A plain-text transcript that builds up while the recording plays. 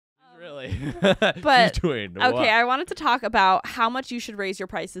Ellie. But She's doing okay, what? I wanted to talk about how much you should raise your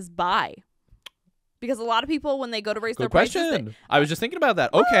prices by. Because a lot of people, when they go to raise their Good question. prices... I was just thinking about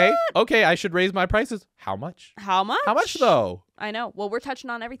that. Okay, I should raise my prices. How much? How much? How much, though? I know. Well, we're touching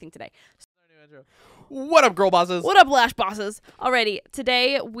on everything today. What up, girl bosses? What up, Lash Bosses? Alrighty,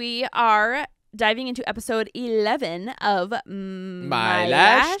 today we are diving into episode 11 of My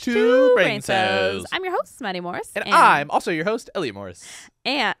Lash to Brain Cells. I'm your host, Maddie Morris. And I'm also your host, Elliot Morris.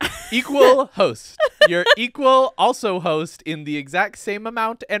 And Equal host. Your equal also host in the exact same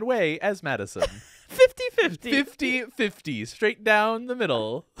amount and way as Madison. 50-50. 50-50. Straight down the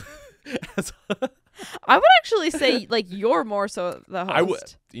middle. I would actually say, like, you're more so the host. I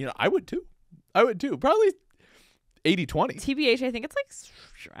would. I would too. Probably 80-20. TBH, I think it's like,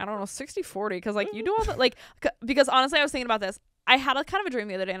 I don't know, 60-40. Because, like, you do all the, like, because honestly, I was thinking about this. I had a kind of a dream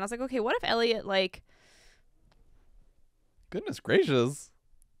the other day, and I was like, okay, what if Elliot, like... Goodness gracious.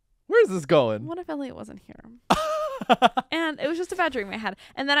 Where's this going? What if Elliot wasn't here? And it was just a bad dream I had.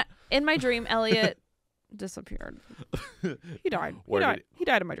 And then in my dream, Elliot disappeared. He died. He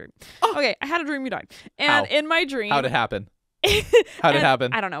died in my dream. Okay, I had a dream he died. And in my dream... How'd it happen? How'd it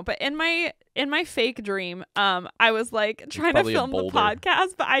happen? I don't know. But in my fake dream, I was like trying to film the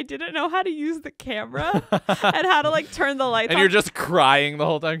podcast, but I didn't know how to use the camera and how to like turn the lights on. And you're just crying the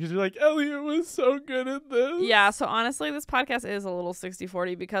whole time because you're like, Elliot was so good at this. Yeah, so honestly, this podcast is a little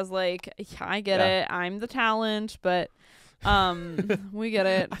 60-40 because like, I get it. I'm the talent, but we get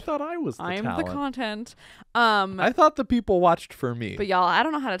it. I thought I was the I'm talent. the content. I thought the people watched for me. But y'all, I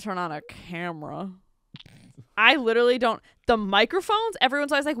don't know how to turn on a camera. I literally don't. The microphones,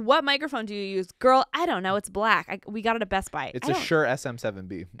 everyone's always like, what microphone do you use? Girl, I don't know. It's black. We got it at Best Buy. It's a Shure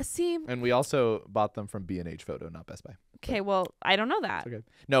SM7B. See? And we also bought them from B&H Photo, not Best Buy. Okay, well, I don't know that. Okay.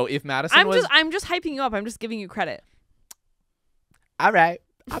 No, if Madison was... I'm just hyping you up. I'm just giving you credit. All right.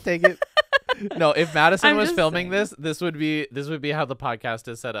 I'll take it. No, if Madison was filming saying. this would be how the podcast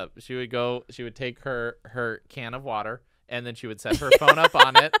is set up. She would take her can of water, and then she would set her phone up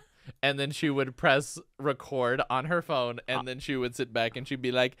on it. And then she would press record on her phone, and then she would sit back and she'd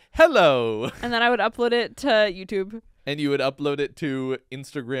be like, hello. And then I would upload it to YouTube. And you would upload it to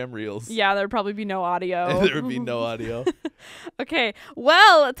Instagram Reels. Yeah, there'd probably be no audio. And there would be no audio. Okay.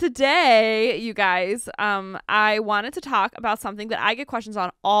 Well, today, you guys, I wanted to talk about something that I get questions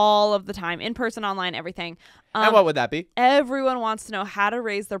on all of the time, in person, online, everything. And what would that be? Everyone wants to know how to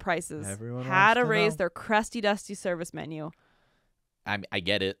raise their prices. Everyone how wants to to raise know. their crusty, dusty service menu. I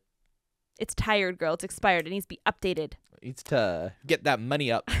get it. It's tired, girl. It's expired. It needs to be updated. It's to get that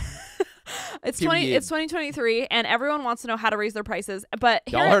money up. It's 2023, and everyone wants to know how to raise their prices. But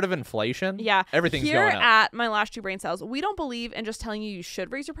y'all heard of inflation? Yeah. Everything's here going up. At My Lash to Brain Cells, we don't believe in just telling you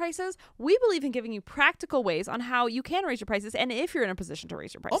should raise your prices. We believe in giving you practical ways on how you can raise your prices, and if you're in a position to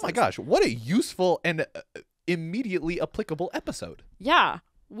raise your prices. Oh my gosh, what a useful and immediately applicable episode. Yeah.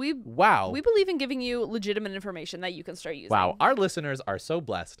 Wow. We believe in giving you legitimate information that you can start using. Wow. Our listeners are so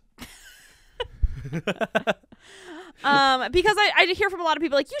blessed. Because I hear from a lot of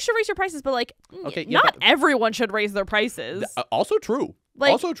people like, you should raise your prices, but like, not everyone should raise their prices. Also true.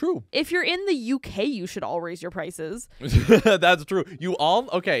 Like, also true. If you're in the UK, you should all raise your prices. That's true.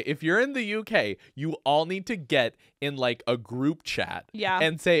 If you're in the UK, you all need to get in like a group chat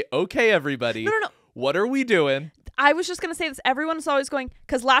and say, okay, everybody, no. What are we doing? I was just going to say this. Everyone's always going,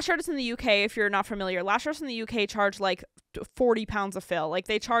 because lash artists in the UK, if you're not familiar, lash artists in the UK charge like 40 pounds a fill. Like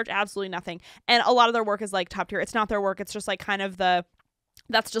they charge absolutely nothing. And a lot of their work is like top tier. It's not their work. It's just like kind of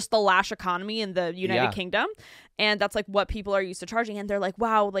that's just the lash economy in the United Kingdom. And that's like what people are used to charging. And they're like,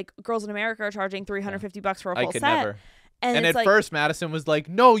 wow, like girls in America are charging $350 for a full set. Never. And at first Madison was like,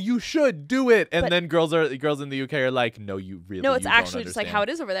 no, you should do it. And then girls in the UK are like, no, you really No, it's don't actually just like understand. how it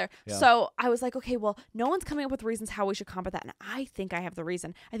is over there. Yeah. So I was like, okay, well, no one's coming up with reasons how we should combat that. And I think I have the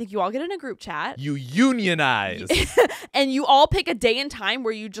reason. I think you all get in a group chat. You unionize. And you all pick a day and time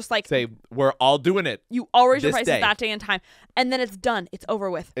where you just like say, we're all doing it. You all raise your this prices day. that day and time. And then it's done. It's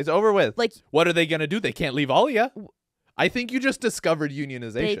over with. It's over with. Like, what are they going to do? They can't leave all of you. I think you just discovered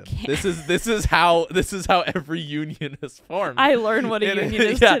unionization. This is how every union is formed. I learned what a union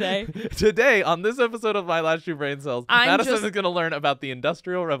is today. Today on this episode of My Lash to Brain Cells, Madison is going to learn about the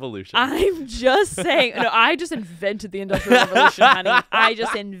Industrial Revolution. I'm just saying. No, I just invented the Industrial Revolution, honey. I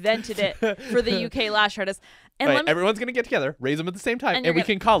just invented it for the UK lash artists. And everyone's going to get together, raise them at the same time, and we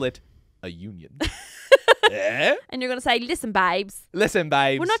can call it a union. And you're going to say, listen, babes. Listen,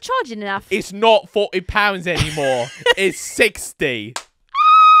 babes. We're not charging enough. It's not £40 anymore. It's 60.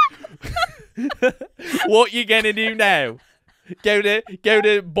 What you going to do now? Go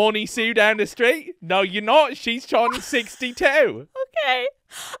to Bonnie Sue down the street? No, you're not. She's charging 62. Okay.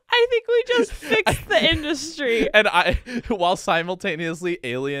 I I think we just fixed the industry. And while simultaneously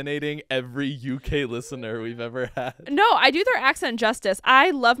alienating every UK listener we've ever had. No, I do their accent justice.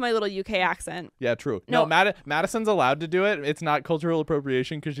 I love my little UK accent. Yeah, true. No. Madison's allowed to do it. It's not cultural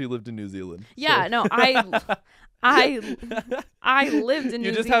appropriation because she lived in New Zealand. Yeah, so. no, I lived in New Zealand.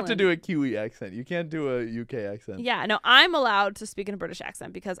 You just have to do a Kiwi accent. You can't do a UK accent. Yeah, no, I'm allowed to speak in a British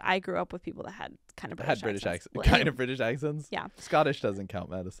accent because I grew up with people that had kind of British accents. Kind of British accents? Yeah. Scottish doesn't count,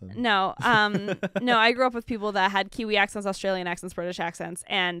 Madison. No, no, I grew up with people that had Kiwi accents, Australian accents, British accents,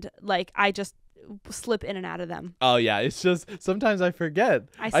 and like I just slip in and out of them. Oh yeah, it's just sometimes I forget.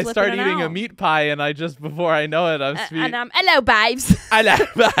 I start in and eating a out. meat pie and I just before I know it I'm speaking. And I'm hello, babes. Hello,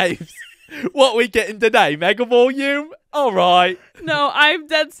 babes. What we getting today? Mega volume? All right. No, I'm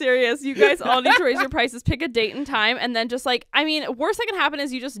dead serious. You guys all need to raise your prices. Pick a date and time, and then just like, I mean, worst that can happen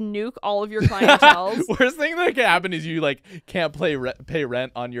is you just nuke all of your clientele. Worst thing that can happen is you like can't pay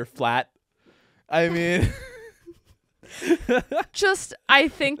rent on your flat. I mean, I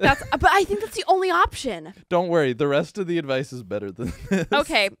think that's the only option. Don't worry, the rest of the advice is better than this.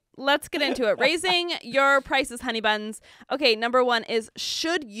 Okay, let's get into it. Raising your prices, honey buns. Okay, number 1 is,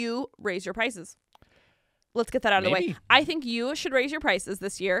 should you raise your prices? Let's get that out of the way. I think you should raise your prices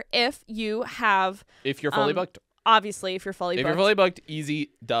this year if you have... If you're fully booked. Obviously, if you're fully booked. If you're fully booked, easy,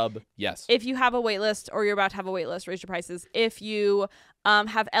 dub, yes. If you have a wait list or you're about to have a wait list, raise your prices. If you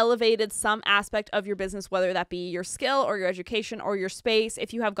have elevated some aspect of your business, whether that be your skill or your education or your space,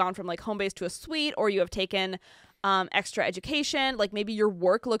 if you have gone from like home base to a suite, or you have taken extra education, like maybe your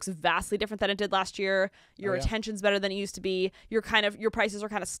work looks vastly different than it did last year, your retention's better than it used to be, your prices are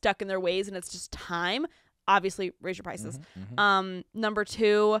kind of stuck in their ways and it's just time, obviously raise your prices. Number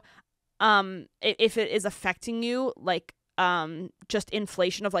 2, if it is affecting you, like just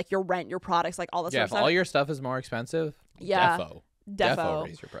inflation of like your rent, your products, like all that sort of if stuff. all your stuff is more expensive, defo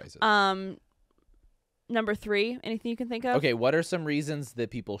raise your prices. Number 3, anything you can think of? Okay, what are some reasons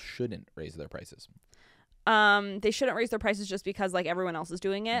that people shouldn't raise their prices? They shouldn't raise their prices just because like everyone else is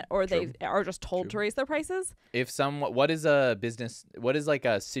doing it, or they are just told to raise their prices. What is like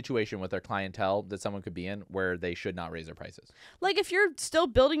a situation with their clientele that someone could be in where they should not raise their prices? Like if you're still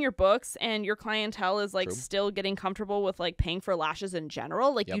building your books and your clientele is like still getting comfortable with like paying for lashes in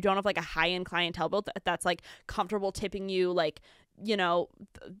general, like you don't have like a high-end clientele built that's like comfortable tipping you like, you know,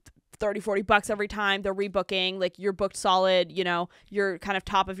 $30-$40 every time they're rebooking, like you're booked solid, you know, you're kind of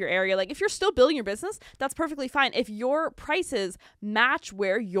top of your area. Like if you're still building your business, that's perfectly fine. If your prices match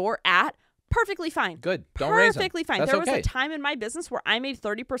where you're at, perfectly fine. Good. Don't raise them. Perfectly fine. That's there was a time in my business where I made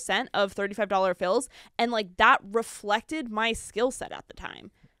 30% of $35 fills, and like that reflected my skill set at the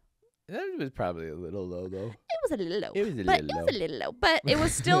time. That was probably a little low, though. It was a little low. It was a little low. But it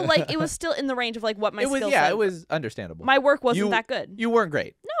was still like, it was still in the range of like what my skill set. Yeah, it was understandable. My work wasn't that good. You weren't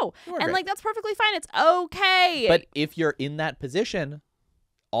great. No. And like, that's perfectly fine. It's okay. But if you're in that position,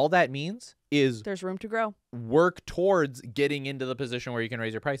 all that means is there's room to grow. Work towards getting into the position where you can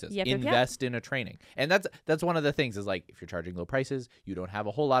raise your prices. Invest in a training. And that's one of the things is like, if you're charging low prices, you don't have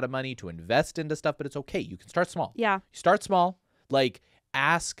a whole lot of money to invest into stuff, but it's okay. You can start small. Yeah. Start small. Like,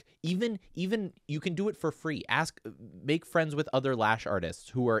 ask, even you can do it for free. Make friends with other lash artists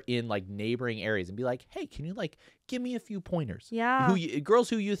who are in like neighboring areas and be like, hey, can you like give me a few pointers? Yeah. Girls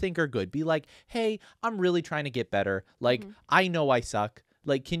who you think are good. Be like, hey, I'm really trying to get better. Like, I know I suck.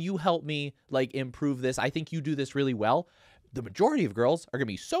 Like, can you help me like improve this? I think you do this really well. The majority of girls are gonna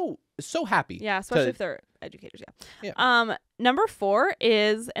be so happy. Yeah, especially if they're educators. Yeah. Number 4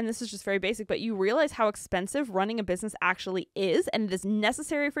 is, and this is just very basic, but you realize how expensive running a business actually is, and it is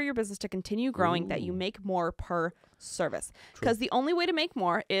necessary for your business to continue growing that you make more per service. Because the only way to make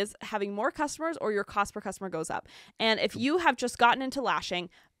more is having more customers, or your cost per customer goes up. And if you have just gotten into lashing,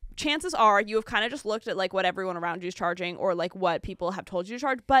 chances are you have kind of just looked at like what everyone around you is charging, or like what people have told you to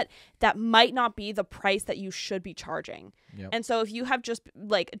charge, but that might not be the price that you should be charging. And so if you have just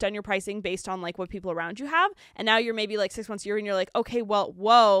like done your pricing based on like what people around you have, and now you're maybe like 6 months, and you're like, okay, well,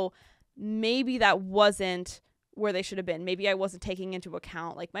 whoa, maybe that wasn't where they should have been. Maybe I wasn't taking into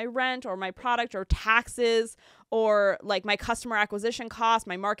account like my rent or my product or taxes or like my customer acquisition cost,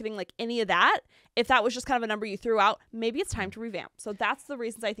 my marketing, like any of that. If that was just kind of a number you threw out, maybe it's time to revamp. So that's the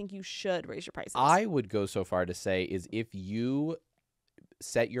reasons I think you should raise your prices. I would go so far to say is if you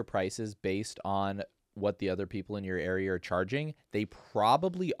set your prices based on what the other people in your area are charging, they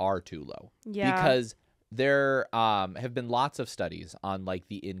probably are too low. Yeah. Because there have been lots of studies on like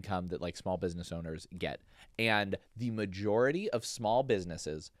the income that like small business owners get. And the majority of small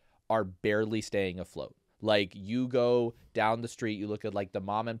businesses are barely staying afloat. Like you go down the street, you look at like the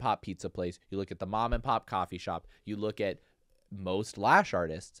mom and pop pizza place, you look at the mom and pop coffee shop, you look at most lash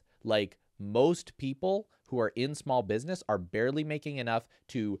artists, like most people who are in small business are barely making enough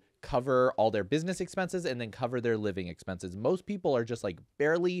to cover all their business expenses and then cover their living expenses. Most people are just like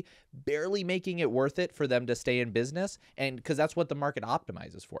barely making it worth it for them to stay in business, and because that's what the market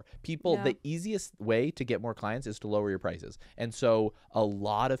optimizes for. People, the easiest way to get more clients is to lower your prices. And so a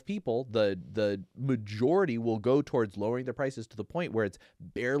lot of people, the majority will go towards lowering their prices to the point where it's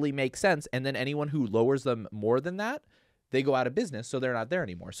barely makes sense, and then anyone who lowers them more than that, they go out of business, so they're not there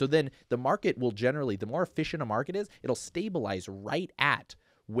anymore. So then the market will generally, the more efficient a market is, it'll stabilize right at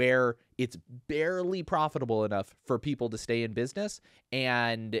where it's barely profitable enough for people to stay in business.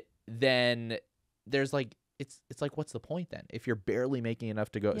 And then there's like, it's like, what's the point then? If you're barely making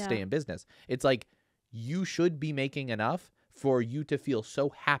enough to go stay in business, it's like you should be making enough for you to feel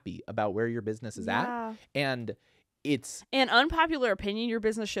so happy about where your business is at. And it's an unpopular opinion. Your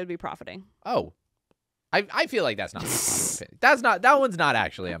business should be profiting. Oh, I feel like that's not that one's not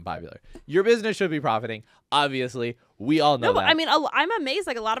actually unpopular. Your business should be profiting. Obviously, we all know that. I mean, I'm amazed.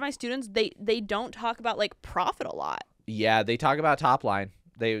 Like a lot of my students, they don't talk about like profit a lot. Yeah, they talk about top line.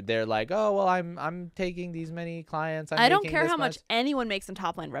 They're like, oh well, I'm taking these many clients. I don't care how much anyone makes in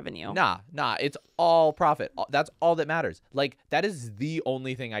top line revenue. Nah, it's all profit. That's all that matters. Like that is the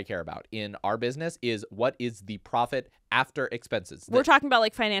only thing I care about in our business is what is the profit after expenses. We're talking about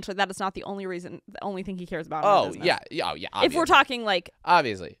like financially. That is not the only thing he cares about. Oh yeah. Obviously. If we're talking like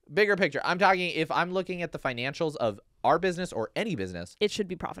obviously bigger picture, I'm talking if I'm looking at the financials of our business or any business, it should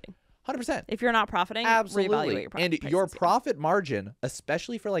be profiting. 100%. If you're not profiting, absolutely. Reevaluate Your profit margin,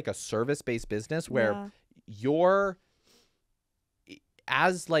 especially for like a service-based business where you're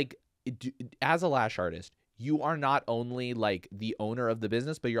as a lash artist, you are not only like the owner of the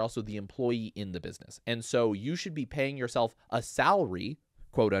business, but you're also the employee in the business. And so you should be paying yourself a salary,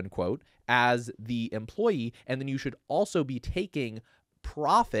 quote unquote, as the employee. And then you should also be taking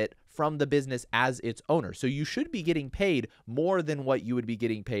profit from the business as its owner. So you should be getting paid more than what you would be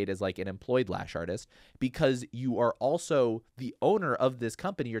getting paid as like an employed lash artist, because you are also the owner of this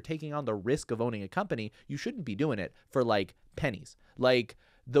company. You're taking on the risk of owning a company. You shouldn't be doing it for like pennies. Like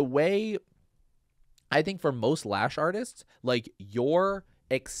the way I think for most lash artists, like your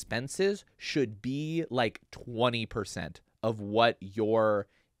expenses should be like 20% of what your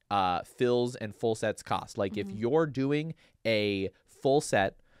fills and full sets cost. Like if you're doing a full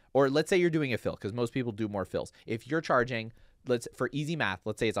set, or let's say you're doing a fill, because most people do more fills. If you're charging, for easy math,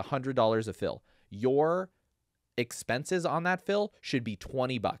 let's say it's $100 a fill, your expenses on that fill should be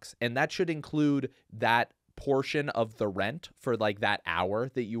 $20, and that should include that portion of the rent for like that hour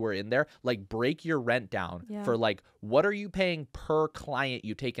that you were in there. Like break your rent down for like, what are you paying per client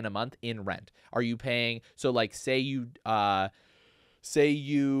you take in a month in rent? Are you paying, so like say you are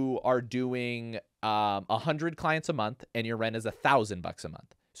doing 100 clients a month and your rent is $1,000 a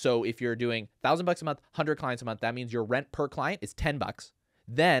month. So if you're doing $1,000 a month, 100 clients a month, that means your rent per client is $10.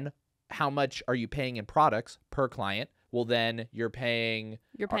 Then how much are you paying in products per client? Well, then you're paying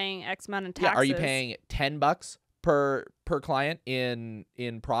X amount in taxes. Yeah, are you paying $10 per client in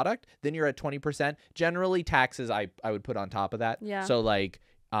product? Then you're at 20%. Generally, taxes I would put on top of that. Yeah. So like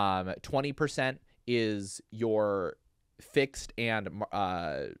 20% is your fixed and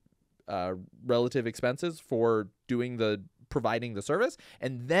relative expenses for providing the service.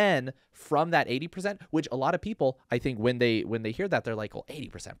 And then from that 80%, which a lot of people, I think when they hear that, they're like, well,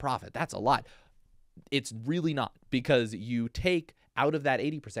 80% profit, that's a lot. It's really not, because you take out of that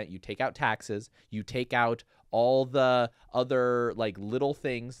 80%, you take out taxes, you take out all the other like little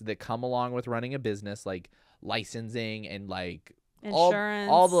things that come along with running a business, like licensing and like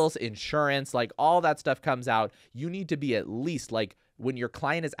insurance, all those insurance, like all that stuff comes out. You need to be at least like, when your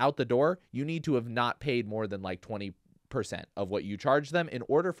client is out the door, you need to have not paid more than like 20% of what you charge them in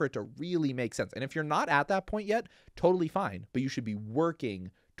order for it to really make sense. And if you're not at that point yet, totally fine, but you should be working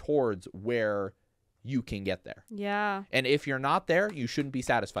towards where you can get there. Yeah. And if you're not there, you shouldn't be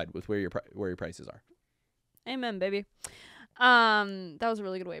satisfied with where your prices are. Amen, baby. That was a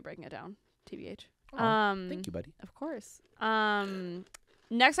really good way of breaking it down, TBH. Thank you, buddy. Of course.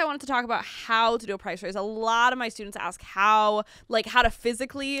 Next, I wanted to talk about how to do a price raise. A lot of my students ask how to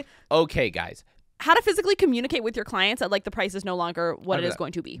physically. Okay, guys. How to physically communicate with your clients that like the price is no longer what it is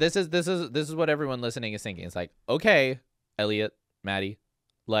going to be. This is what everyone listening is thinking. It's like, okay, Elliot, Maddie,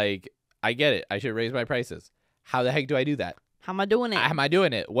 like I get it. I should raise my prices. How the heck do I do that? How am I doing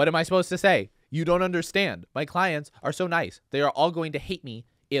it? What am I supposed to say? You don't understand. My clients are so nice. They are all going to hate me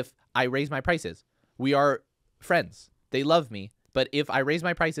if I raise my prices. We are friends. They love me. But if I raise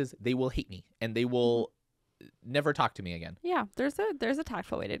my prices, they will hate me and they will never talk to me again. Yeah, there's a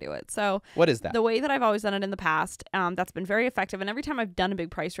tactful way to do it. So What is that? the way that I've always done it in the past, that's been very effective. And every time I've done a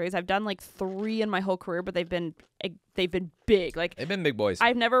big price raise, I've done like 3 in my whole career, but they've been big. Like They've been big boys.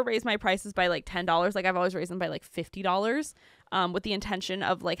 I've never raised my prices by like $10. Like I've always raised them by like $50, with the intention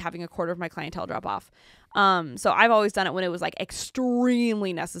of like having a quarter of my clientele drop off. So I've always done it when it was like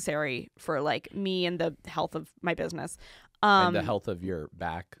extremely necessary for like me and the health of my business. And the health of your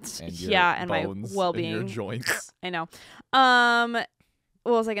back and your and bones my well-being, and your joints. I know.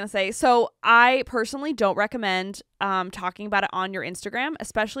 What was I going to say? So I personally don't recommend talking about it on your Instagram,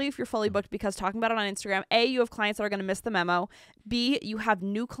 especially if you're fully booked, because talking about it on Instagram, A, you have clients that are going to miss the memo. B, you have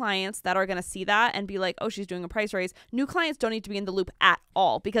new clients that are going to see that and be like, oh, she's doing a price raise. New clients don't need to be in the loop at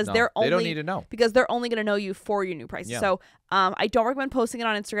all because they don't need to know. Because they're only going to know you for your new prices. Yeah. So I don't recommend posting it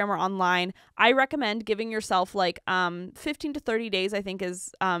on Instagram or online. I recommend giving yourself like 15 to 30 days, I think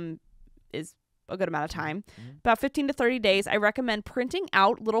is a good amount of time. About 15 to 30 days. I recommend printing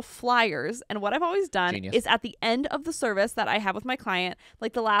out little flyers. And what I've always done is at the end of the service that I have with my client,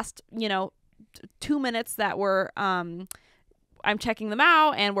 like the last, 2 minutes that I'm checking them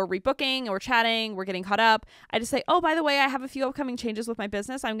out and we're rebooking and we're chatting, we're getting caught up. I just say, oh, by the way, I have a few upcoming changes with my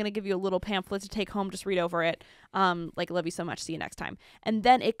business. I'm going to give you a little pamphlet to take home. Just read over it. Love you so much. See you next time. And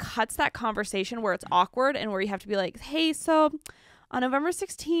then it cuts that conversation where it's awkward and where you have to be like, hey, so on November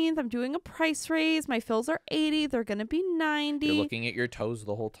 16th, I'm doing a price raise. My fills are 80. They're going to be 90. You're looking at your toes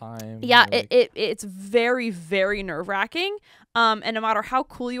the whole time. Yeah, it's very, very nerve-wracking. And no matter how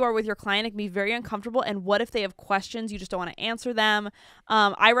cool you are with your client, it can be very uncomfortable. And what if they have questions? You just don't want to answer them.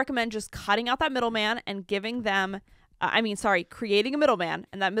 I recommend just cutting out that middleman and giving them, creating a middleman.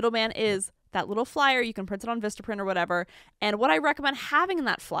 And that middleman is that little flyer. You can print it on Vistaprint or whatever. And what I recommend having in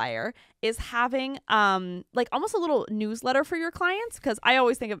that flyer is having almost a little newsletter for your clients, because I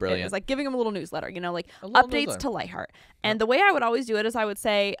always think of it as like giving them a little newsletter, like updates to Lightheart. And the way I would always do it is I would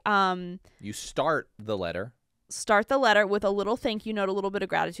say you start the letter with a little thank you note, a little bit of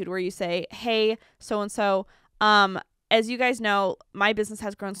gratitude, where you say, hey, so-and-so, as you guys know, my business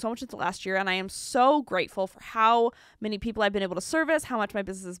has grown so much in the last year, and I am so grateful for how many people I've been able to service, how much my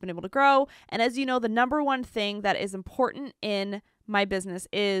business has been able to grow. And as you know, the number one thing that is important in my business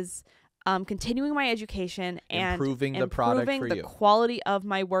is continuing my education and improving the product for the you, quality of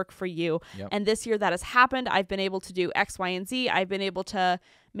my work for you. Yep. And this year that has happened. I've been able to do X, Y, and Z. I've been able to,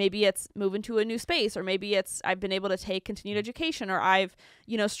 maybe it's move into a new space, or maybe it's I've been able to take continued education, or I've,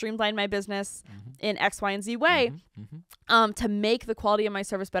 streamlined my business in X, Y, and Z way to make the quality of my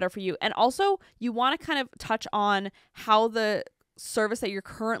service better for you. And also you want to kind of touch on how the service that you're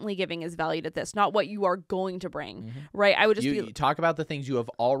currently giving is valued at this, not what you are going to bring, right? I would just you talk about the things you have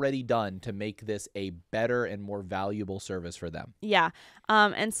already done to make this a better and more valuable service for them. Yeah.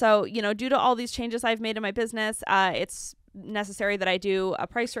 And so, due to all these changes I've made in my business, it's necessary that I do a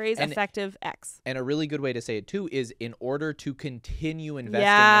price raise effective X. And a really good way to say it too is in order to continue investing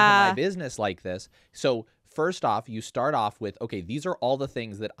into my business like this. So first off, you start off with, okay, these are all the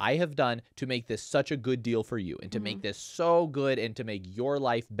things that I have done to make this such a good deal for you and to make this so good and to make your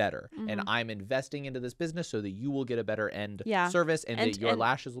life better. And I'm investing into this business so that you will get a better end service and that your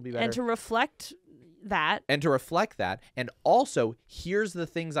lashes will be better. And to reflect that. And also, here's the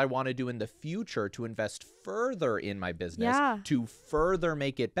things I want to do in the future to invest further in my business, to further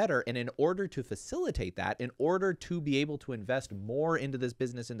make it better. And in order to facilitate that, in order to be able to invest more into this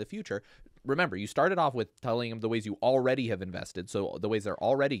business in the future, remember, you started off with telling them the ways you already have invested, so the ways they're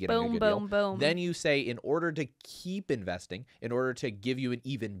already getting a good deal. Boom. Then you say, in order to keep investing, in order to give you an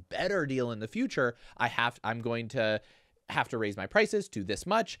even better deal in the future, I'm going to have to raise my prices to this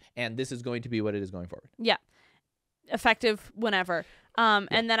much, and this is going to be what it is going forward. Yeah. Effective whenever.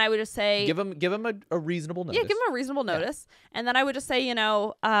 And then I would just say, give them a reasonable notice. Yeah, give them a reasonable notice. And then I would just say,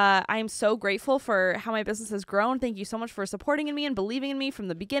 I'm so grateful for how my business has grown. Thank you so much for supporting in me and believing in me from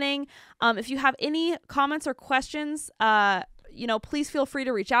the beginning. If you have any comments or questions, please feel free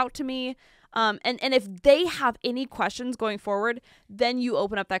to reach out to me. And if they have any questions going forward, then you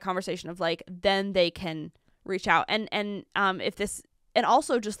open up that conversation of then they can reach out. And if this, and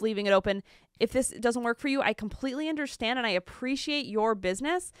also just leaving it open, if this doesn't work for you, I completely understand and I appreciate your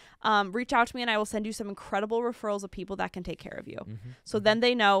business. Reach out to me and I will send you some incredible referrals of people that can take care of you. So then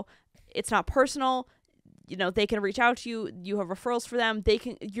they know it's not personal. They can reach out to you. You have referrals for them.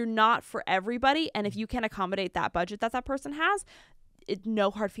 You're not for everybody. And if you can accommodate that budget that person has,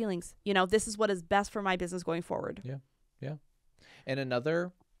 no hard feelings. This is what is best for my business going forward. Yeah. And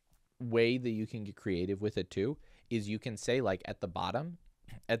another way that you can get creative with it too is you can say, at the bottom,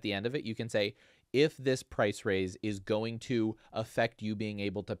 at the end of it, you can say, if this price raise is going to affect you being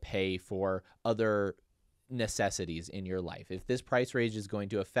able to pay for other necessities in your life, if this price range is going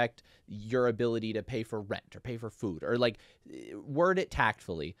to affect your ability to pay for rent or pay for food, or like word it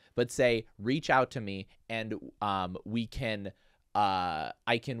tactfully, but say, reach out to me and we can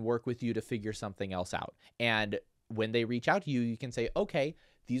I can work with you to figure something else out. And when they reach out to you, you can say, okay,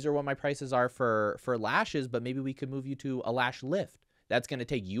 these are what my prices are for lashes, but maybe we could move you to a lash lift. That's going to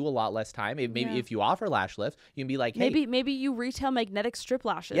take you a lot less time. If you offer lash lift, you can be like, hey. Maybe you retail magnetic strip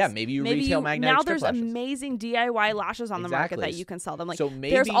lashes. Yeah, maybe you retail magnetic strip lashes. Now there's amazing DIY lashes on the market that you can sell them. Like, so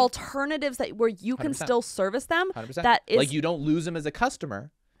maybe, there's alternatives where you can still service them. 100%. That is, like, you don't lose them as a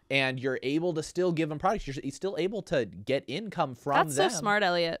customer, and you're able to still give them products. You're still able to get income from them. That's so smart,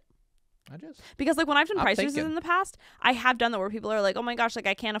 Elliot. Because like when I've done price raises in the past, I have done that where people are like, oh my gosh, like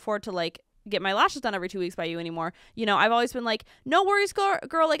I can't afford to like get my lashes done every 2 weeks by you anymore. You know, I've always been like, no worries, girl,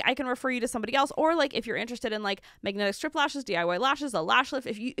 like I can refer you to somebody else. Or like if you're interested in like magnetic strip lashes, DIY lashes, a lash lift,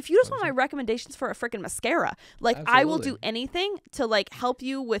 if you just want my recommendations for a freaking mascara, like I will do anything to like help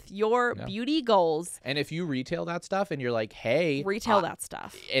you with your beauty goals. And if you retail that stuff and you're like, hey, retail that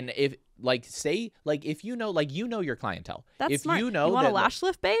stuff. And if like say like if you know your clientele. That's if smart. You know you want that, a lash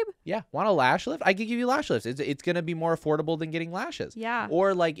lift, babe? Yeah, want a lash lift? I could give you lash lifts. It's gonna be more affordable than getting lashes. Yeah.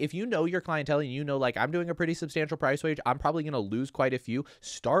 Or like if you know your clientele and you know like I'm doing a pretty substantial price range, I'm probably gonna lose quite a few.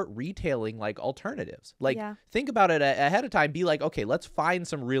 Start retailing like alternatives. Like think about it ahead of time. Be like, okay, let's find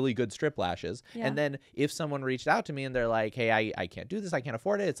some really good strip lashes. Yeah. And then if someone reached out to me and they're like, hey, I can't do this, I can't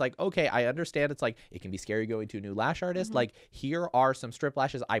afford it. It's like, okay, I understand. It's like it can be scary going to a new lash artist. Like here are some strip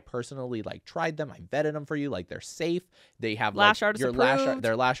lashes. I personally like tried them. I vetted them for you. Like they're safe. They have lash like artist your approved.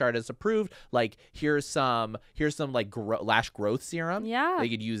 their lash artist approved. Like here's some like lash growth serum. Yeah. They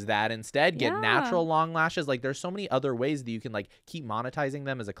could use that instead. Get natural long lashes. Like there's so many other ways that you can like keep monetizing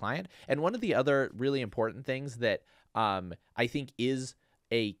them as a client. And one of the other really important things that I think is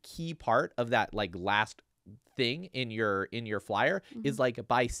a key part of that like last thing in your flyer is like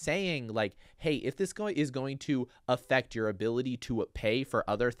by saying like, hey, if this is going to affect your ability to pay for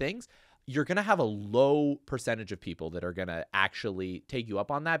other things, you're going to have a low percentage of people that are going to actually take you up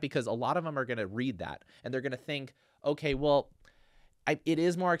on that, because a lot of them are going to read that and they're going to think, okay, well, it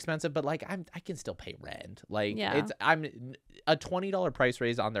is more expensive, but like I can still pay rent. Like I'm a $20 price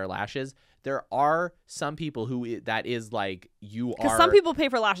raise on their lashes. There are some people who that is like because some people pay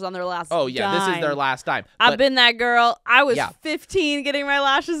for lashes on their last. Oh yeah, dime. This is their last dime. I've been that girl. I was 15 getting my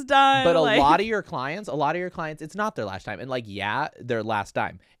lashes done. But a lot of your clients, it's not their last time, and like their last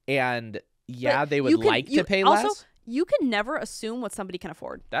dime, and they would like to pay less. You can never assume what somebody can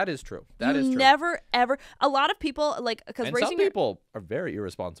afford. That is true. That is true. Never, ever. A lot of people, like, because some people are very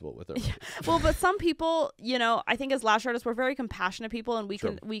irresponsible with it. Well, but some people, you know, I think as lash artists, we're very compassionate people, and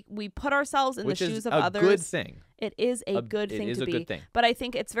we put ourselves in the shoes of others. Which is a good thing. It is a good thing to be. But I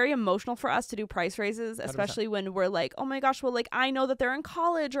think it's very emotional for us to do price raises, especially 100%. When we're like, oh my gosh, well, like, I know that they're in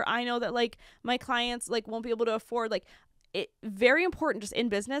college, or I know that, like, my clients, like, won't be able to afford, like, very important just in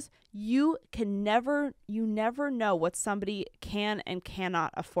business, you never know what somebody can and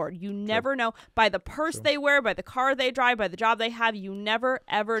cannot afford. You never know by the purse they wear, by the car they drive, by the job they have. You never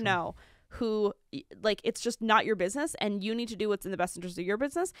ever know who, like, it's just not your business, and you need to do what's in the best interest of your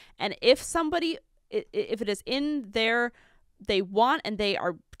business. And if somebody, if it is in their, they want and they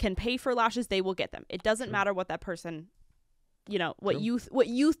can pay for lashes, they will get them. It doesn't matter what that person, you know, what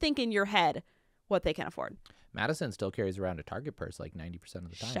you think in your head, what they can afford. Madison still carries around a Target purse like 90% of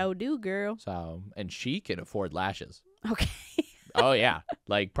the time. So do, girl. So, and she can afford lashes. Okay. Oh yeah,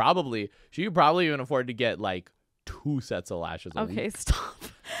 like she could probably even afford to get like 2 sets of lashes. Okay, stop.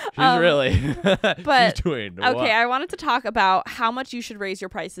 She's really, but she's doing okay. Well. I wanted to talk about how much you should raise your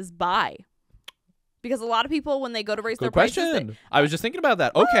prices by. Because a lot of people, when they go to raise their prices... I was just thinking about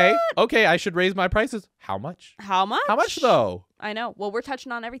that. Okay, I should raise my prices. How much? How much? How much, though? I know. Well, we're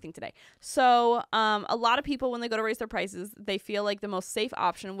touching on everything today. So a lot of people, when they go to raise their prices, they feel like the most safe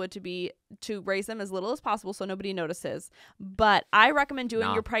option would be to raise them as little as possible so nobody notices. But I recommend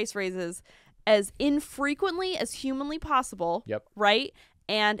doing your price raises as infrequently as humanly possible. Yep. Right?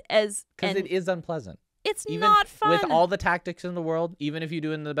 And as... Because it is unpleasant. It's even not fun. With all the tactics in the world, even if you do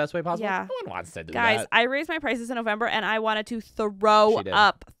it in the best way possible, no one wants to do that. Guys, I raised my prices in November, and I wanted to throw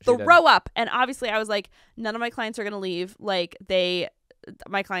up. And obviously, I was like, none of my clients are going to leave. Like,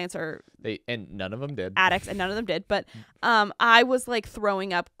 my clients are... And none of them did. Addicts, and none of them did. But I was, like,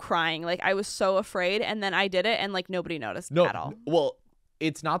 throwing up, crying. Like, I was so afraid, and then I did it, and, like, nobody noticed at all. Well,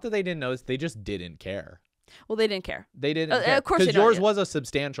 it's not that they didn't notice. They just didn't care. Well, they didn't care. They didn't care. Of course, because yours was a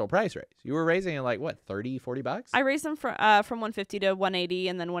substantial price raise. You were raising it like what, $30-$40? I raised them from 150 to 180,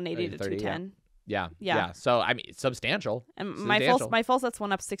 and then 180 to 210. Yeah. So I mean, it's substantial. And my full set's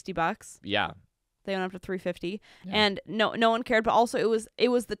went up $60. Yeah. They went up to $350, Yeah. and no one cared. But also, it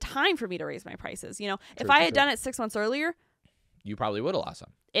was the time for me to raise my prices. You know, if I had done it 6 months earlier, you probably would have lost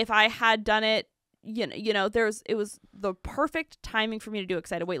some. if I had done it, it was the perfect timing for me to do it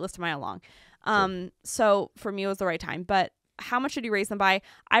because I had a wait list a mile long. So for me, it was the right time. But how much should you raise them by?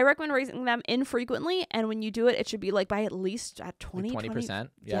 I recommend raising them infrequently, and when you do it, it should be like by at least at 20%.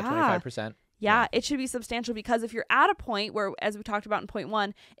 Yeah, Yeah. 25%. Yeah, it should be substantial, because if you're at a point where, as we talked about in point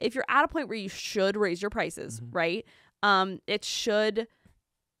 1, if you're at a point where you should raise your prices, right? It should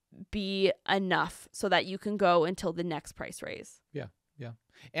be enough so that you can go until the next price raise. Yeah.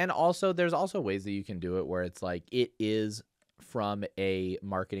 And also, there's also ways that you can do it where it's like it is from a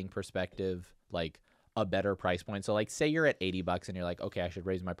marketing perspective, like a better price point. So like say you're at $80 and you're like, okay, I should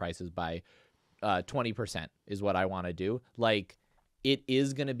raise my prices by 20% is what I want to do. Like it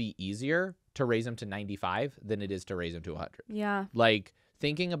is going to be easier to raise them to 95 than it is to raise them to 100. Yeah. Like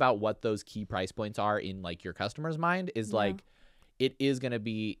thinking about what those key price points are in like your customer's mind is like, it is going to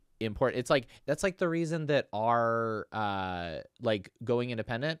be important. It's like, that's like the reason that our, like going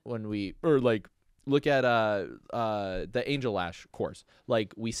independent when we, or like look at, the Angel Lash course,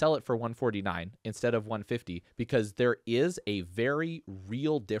 like we sell it for $149 instead of $150 because there is a very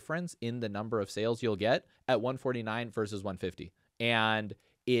real difference in the number of sales you'll get at $149 versus $150. And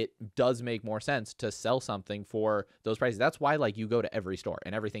it does make more sense to sell something for those prices. That's why like you go to every store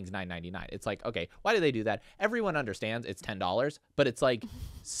and everything's $9.99. It's like, okay, why do they do that? Everyone understands it's $10, but it's like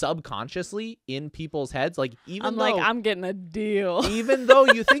subconsciously in people's heads, like even though I'm getting a deal. even though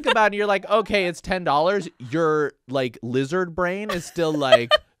you think about it and you're like, okay, it's $10, your like lizard brain is still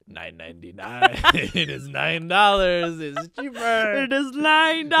like $9.99. It is $9. It's cheaper. It is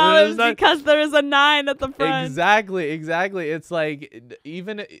 $9 because there is a 9 at the front. Exactly. It's like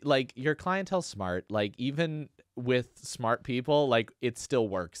even like your clientele's smart. Like even with smart people, like it still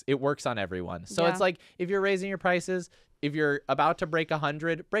works. It works on everyone. So it's like if you're raising your prices, if you're about to break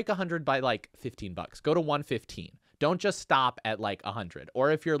 100, break 100 by like $15. Go to 115. Don't just stop at like 100.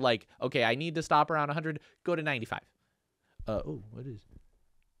 Or if you're like, okay, I need to stop around 100, go to 95. What is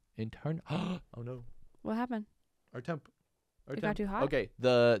intern? Oh no. What happened? Our temp. It got too hot? Okay.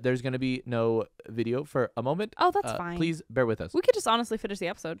 There's gonna be no video for a moment. Oh, that's fine. Please bear with us. We could just honestly finish the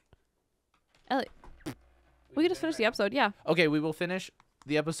episode. Elliot. We could just finish the episode, yeah. Okay, we will finish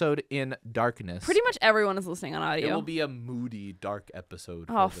the episode in darkness. Pretty much everyone is listening on audio. It will be a moody, dark episode.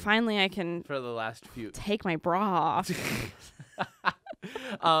 Finally I can for the last few. take my bra off.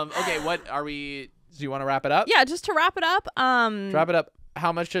 Okay, what are we? Do you want to wrap it up? Yeah, just to wrap it up. Wrap it up.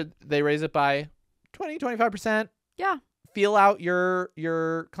 How much should they raise it by? 20, 25%. Yeah. Feel out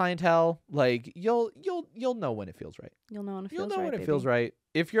your clientele. Like you'll know when it feels right. You'll know when it feels You'll know right. when it baby. feels right.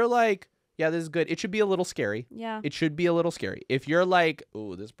 If you're like, yeah, this is good. It should be a little scary. Yeah. It should be a little scary. If you're like,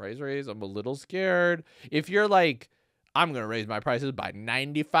 oh, this price raise, I'm a little scared. If you're like, I'm going to raise my prices by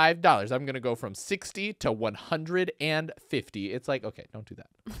 $95. I'm going to go from 60 to 150. It's like, okay, don't do that.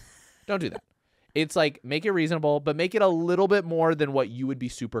 Don't do that. It's like, make it reasonable, but make it a little bit more than what you would be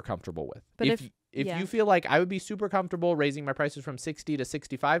super comfortable with. But if you feel like I would be super comfortable raising my prices from $60 to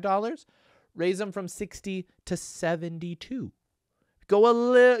 $65, raise them from 60 to 72. Go a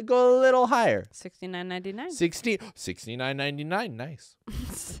little higher. $69.99. $69.99. Nice.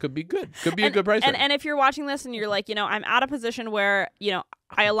 Could be good. Could be a good price. And if you're watching this and you're like, I'm at a position where,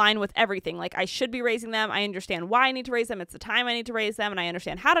 I align with everything. Like I should be raising them. I understand why I need to raise them. It's the time I need to raise them, and I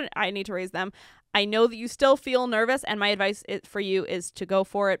understand I need to raise them. I know that you still feel nervous, and my advice for you is to go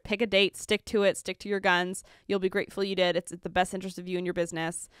for it. Pick a date, stick to it, stick to your guns. You'll be grateful you did. It's the best interest of you and your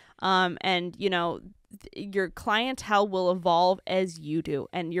business. And your clientele will evolve as you do,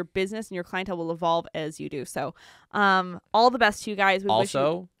 and your business and your clientele will evolve as you do. So, all the best to you guys.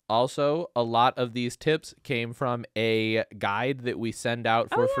 Also, a lot of these tips came from a guide that we send out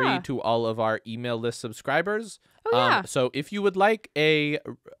for free to all of our email list subscribers. So if you would like a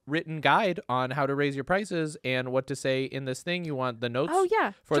written guide on how to raise your prices and what to say in this thing, you want the notes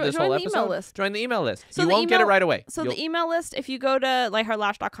for this whole episode, email list. Join the email list. So you won't get it right away. So the email list, if you go to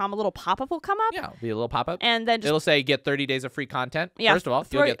lightheartlash.com, a little pop-up will come up. Yeah, it'll be a little pop-up. And then it'll say get 30 days of free content. Yeah, First of all,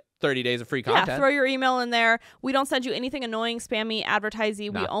 you'll get 30 days of free content. Yeah, throw your email in there. We don't send you anything annoying, spammy,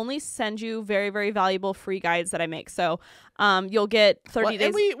 advertising. Nah. We only send you very, very valuable free guides that I make. So you'll get 30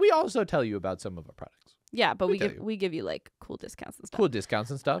 days. And we also tell you about some of our products. Yeah, but we give you like cool discounts and stuff. Cool discounts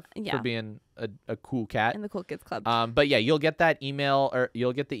and stuff Yeah. for being a cool cat. In the Cool Kids Club. But yeah, you'll get that email, or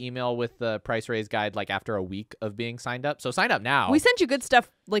you'll get the email with the price raise guide like after a week of being signed up. So sign up now. We send you good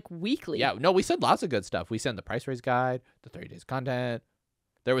stuff like weekly. Yeah, no, we send lots of good stuff. We send the price raise guide, the 30 days content.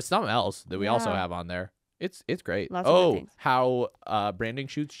 There was something else that we also have on there. It's great. Lots of good things. How branding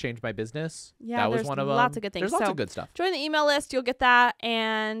shoots changed my business. Yeah, that was there's one of them. lots of good things. There's lots So of good stuff. join the email list. You'll get that.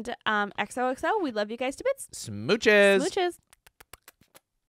 And XOXO, we love you guys to bits. Smooches. Smooches.